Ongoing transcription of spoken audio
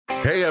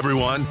Hey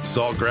everyone,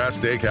 Saltgrass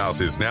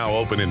Steakhouse is now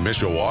open in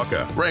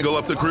Mishawaka. Wrangle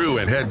up the crew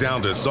and head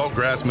down to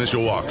Saltgrass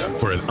Mishawaka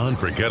for an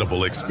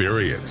unforgettable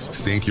experience.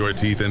 Sink your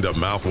teeth into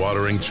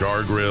mouth-watering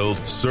char-grilled,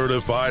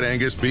 certified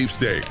Angus beef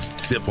steaks.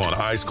 Sip on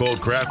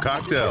ice-cold craft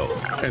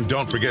cocktails. And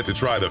don't forget to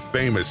try the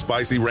famous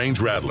spicy range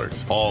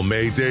rattlers, all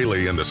made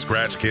daily in the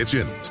Scratch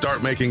Kitchen.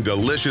 Start making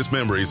delicious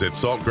memories at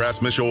Saltgrass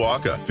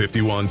Mishawaka,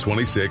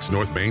 5126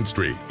 North Main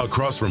Street,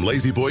 across from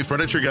Lazy Boy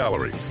Furniture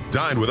Galleries.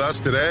 Dine with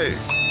us today.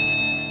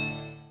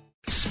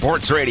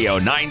 Sports Radio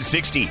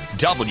 960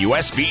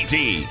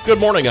 WSBT. Good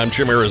morning, I'm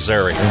Jim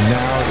Irizarry. And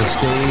now the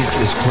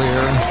stage is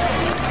clear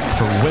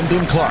for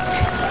Wyndham Clark.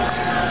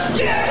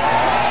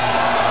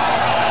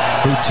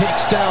 Who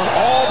takes down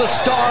all the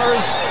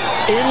stars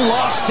in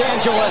Los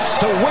Angeles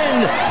to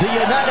win the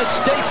United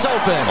States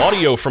Open.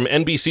 Audio from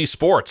NBC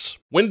Sports.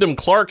 Wyndham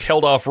Clark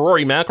held off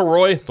Rory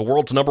McIlroy, the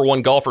world's number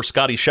one golfer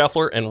Scottie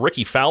Scheffler, and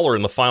Ricky Fowler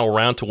in the final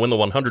round to win the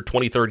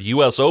 123rd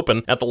U.S.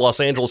 Open at the Los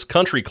Angeles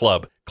Country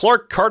Club.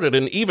 Clark carded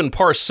an even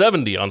par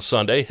 70 on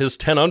Sunday. His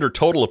 10-under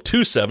total of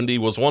 270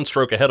 was one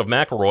stroke ahead of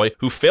McIlroy,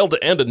 who failed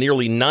to end a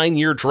nearly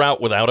 9-year drought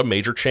without a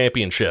major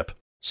championship.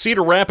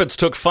 Cedar Rapids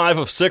took 5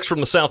 of 6 from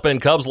the South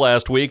Bend Cubs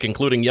last week,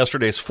 including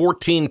yesterday's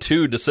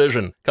 14-2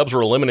 decision. Cubs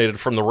were eliminated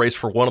from the race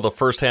for one of the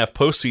first-half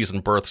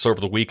postseason berths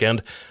over the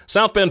weekend.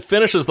 South Bend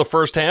finishes the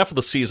first half of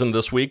the season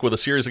this week with a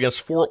series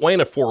against Fort Wayne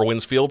at Four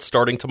Winds Field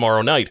starting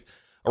tomorrow night.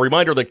 A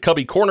reminder that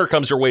Cubby Corner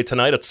comes your way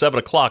tonight at 7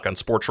 o'clock on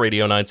Sports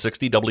Radio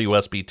 960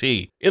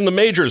 WSBT. In the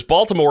majors,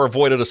 Baltimore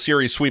avoided a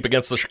series sweep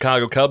against the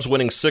Chicago Cubs,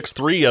 winning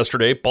 6-3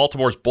 yesterday.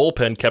 Baltimore's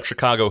bullpen kept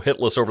Chicago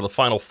hitless over the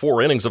final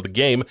 4 innings of the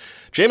game.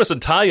 Jamison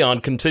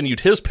Taillon continued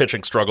his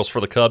pitching struggles for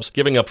the Cubs,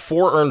 giving up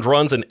 4 earned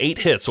runs and 8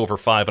 hits over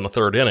 5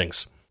 1/3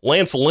 innings.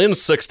 Lance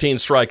Lynn's 16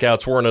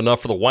 strikeouts weren't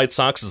enough for the White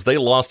Sox as they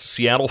lost to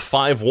Seattle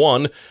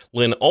 5-1.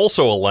 Lynn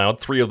also allowed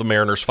 3 of the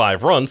Mariners'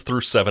 5 runs through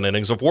 7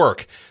 innings of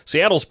work.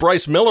 Seattle's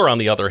Bryce Miller, on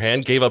the other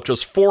hand, gave up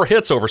just 4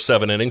 hits over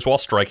 7 innings while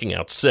striking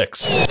out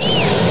 6.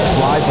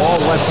 Fly ball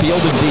left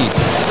field and deep.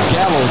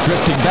 Gallo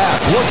drifting back,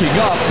 looking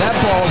up. That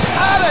ball's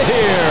out of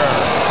here.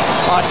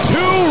 A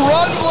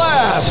 2-run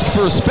blast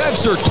for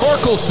Spencer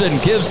Torkelson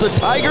gives the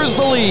Tigers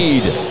the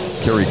lead.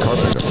 Kerry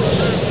Carpenter.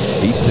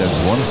 He sends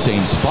one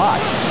sane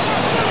spot.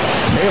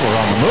 Taylor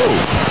on the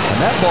move,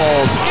 and that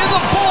ball's in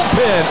the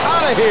bullpen,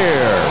 out of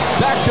here.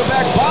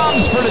 Back-to-back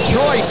bombs for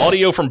Detroit.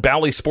 Audio from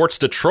Bally Sports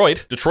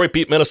Detroit. Detroit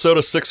beat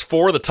Minnesota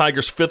 6-4, the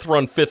Tigers'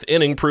 5th-run 5th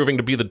inning proving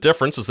to be the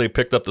difference as they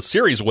picked up the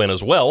series win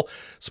as well.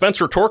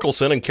 Spencer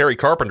Torkelson and Kerry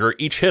Carpenter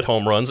each hit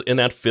home runs in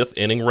that 5th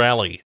inning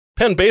rally.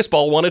 Penn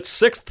Baseball won its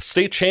 6th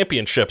state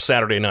championship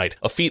Saturday night,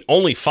 a feat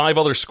only 5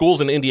 other schools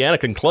in Indiana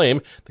can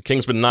claim. The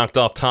Kingsmen knocked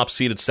off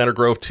top-seeded Center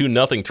Grove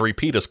 2-0 to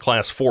repeat as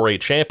Class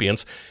 4A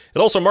champions. It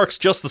also marks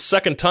just the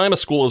second time a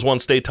school has won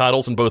state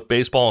titles in both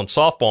baseball and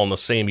softball in the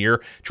same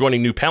year,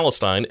 joining New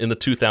Palestine in the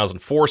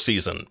 2004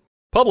 season.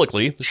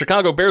 Publicly, the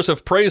Chicago Bears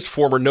have praised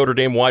former Notre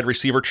Dame wide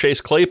receiver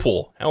Chase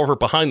Claypool. However,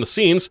 behind the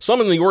scenes,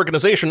 some in the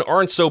organization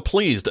aren't so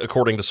pleased,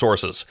 according to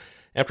sources.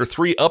 After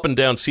 3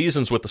 up-and-down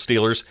seasons with the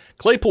Steelers,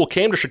 Claypool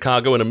came to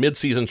Chicago in a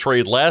mid-season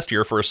trade last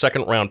year for a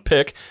second-round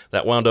pick.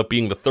 That wound up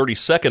being the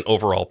 32nd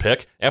overall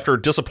pick. After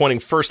a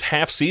disappointing first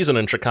half-season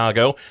in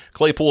Chicago,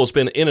 Claypool has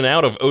been in and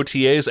out of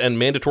OTAs and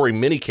mandatory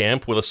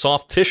minicamp with a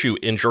soft tissue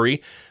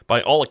injury.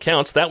 By all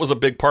accounts, that was a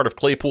big part of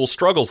Claypool's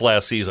struggles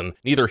last season.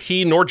 Neither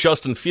he nor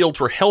Justin Fields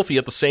were healthy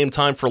at the same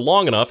time for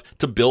long enough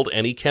to build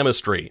any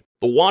chemistry.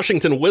 The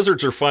Washington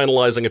Wizards are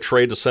finalizing a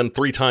trade to send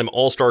 3-time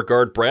All-Star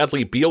guard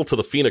Bradley Beal to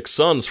the Phoenix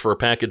Suns for a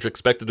package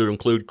expected to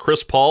include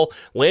Chris Paul,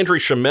 Landry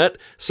Shamet,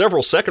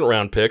 several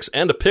second-round picks,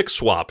 and a pick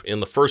swap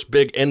in the first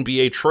big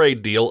NBA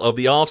trade deal of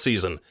the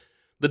offseason.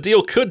 The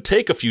deal could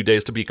take a few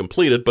days to be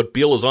completed, but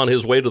Beal is on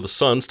his way to the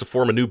Suns to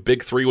form a new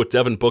Big Three with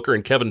Devin Booker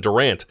and Kevin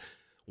Durant.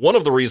 One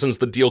of the reasons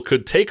the deal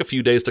could take a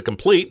few days to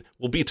complete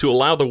will be to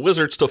allow the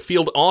Wizards to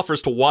field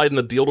offers to widen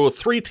the deal to a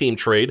 3-team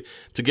trade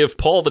to give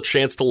Paul the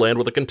chance to land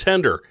with a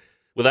contender.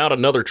 Without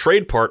another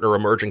trade partner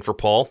emerging for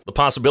Paul, the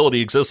possibility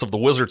exists of the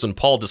Wizards and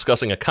Paul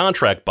discussing a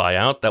contract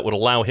buyout that would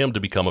allow him to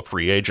become a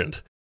free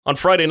agent. On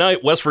Friday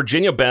night, West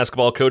Virginia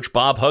basketball coach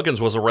Bob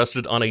Huggins was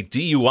arrested on a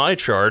DUI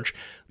charge.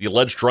 The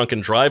alleged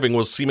drunken driving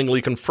was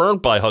seemingly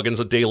confirmed by Huggins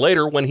a day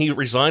later when he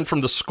resigned from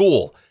the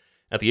school.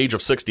 At the age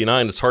of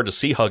 69, it's hard to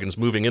see Huggins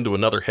moving into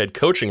another head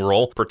coaching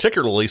role,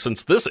 particularly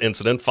since this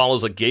incident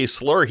follows a gay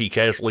slur he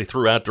casually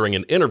threw out during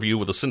an interview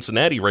with a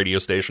Cincinnati radio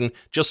station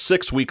just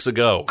 6 weeks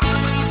ago.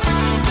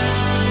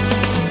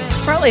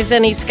 Partly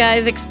sunny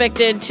skies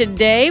expected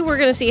today. We're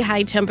going to see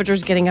high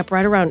temperatures getting up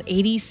right around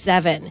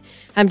 87.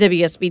 I'm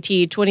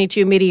WSBT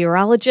 22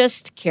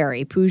 meteorologist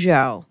Carrie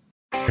Peugeot.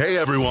 Hey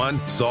everyone,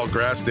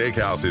 Saltgrass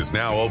Steakhouse is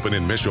now open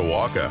in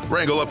Mishawaka.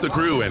 Wrangle up the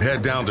crew and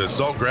head down to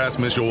Saltgrass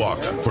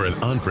Mishawaka for an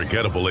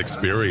unforgettable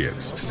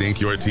experience. Sink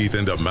your teeth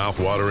into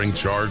mouth-watering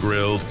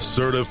char-grilled,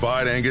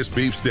 certified Angus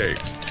beef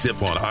steaks.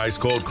 Sip on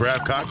ice-cold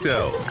craft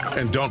cocktails.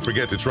 And don't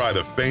forget to try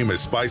the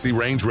famous spicy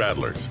range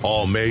rattlers,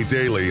 all made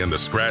daily in the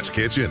Scratch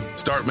Kitchen.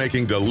 Start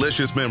making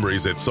delicious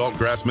memories at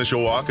Saltgrass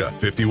Mishawaka,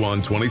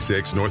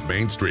 5126 North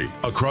Main Street,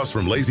 across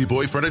from Lazy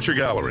Boy Furniture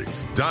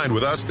Galleries. Dine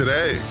with us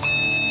today.